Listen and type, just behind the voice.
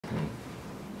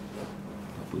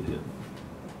put here.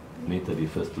 May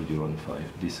 31st, 2015.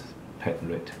 This pet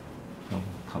rat,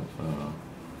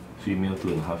 female,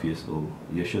 2.5 years old.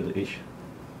 You sure the age?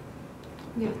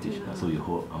 Yeah. So you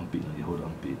hold armpit,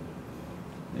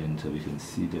 and we can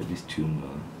see that this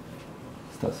tumour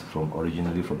starts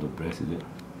originally from the breast, is it?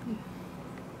 Yeah.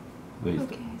 Where is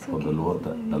from the lower,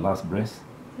 the last breast?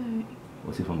 Sorry.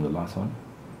 Was it from the last one?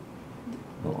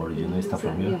 No, originally start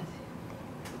from here? Yes.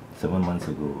 7 months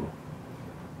ago.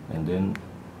 And then,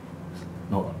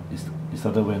 no, it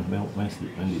started when did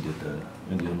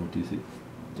you notice it?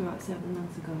 About 7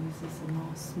 months ago, this is a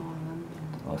small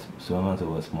lump. 7 months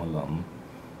ago, a small lump.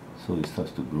 So it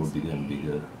starts to grow bigger and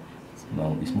bigger.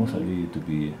 Now, it's most likely to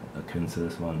be a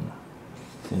cancerous one,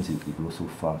 since it grows so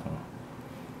fast.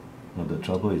 Now, the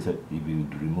trouble is that if you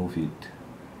remove it,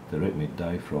 the rat may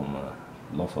die from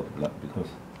loss of blood, because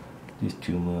this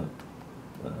tumour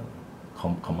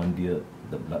commandeered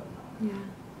the blood.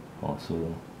 Yeah.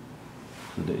 So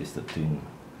that is the thing,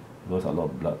 because a lot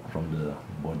of blood from the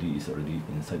body is already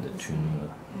inside the tumour,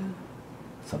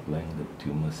 supplying the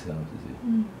tumour cells, you see.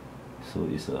 So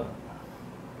it's a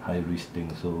high risk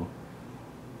thing, so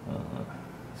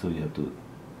you have to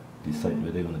decide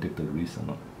whether you want to take the risk or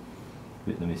not.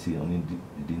 Wait, let me see, only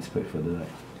it didn't spread further, right?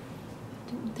 I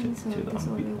don't think so, check the there's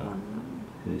armpit. only one.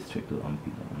 Let's check the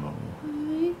armpit. No.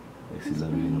 Really?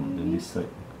 Axillary, no. Then this side,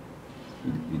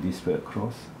 it did spread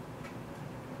across.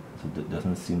 So that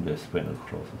doesn't seem to have spread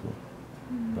across also.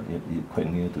 But it's quite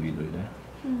near to it right there.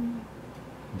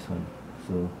 This one.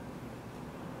 So,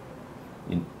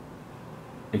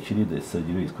 actually the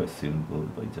surgery is quite simple,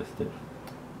 but it's just that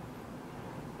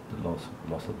the loss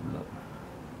of blood.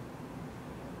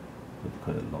 It's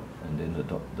quite a lot. And then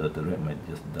the rat might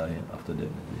just die after that.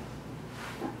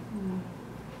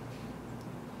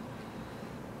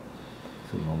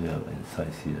 So normally I will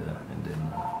incise here and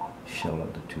then shell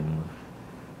out the tumour,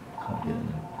 cut here and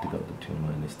then take out the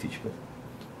tumour and then stitch back.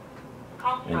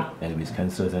 And if it's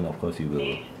cancerous, then of course it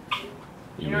will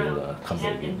come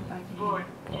back again.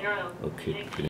 Okay.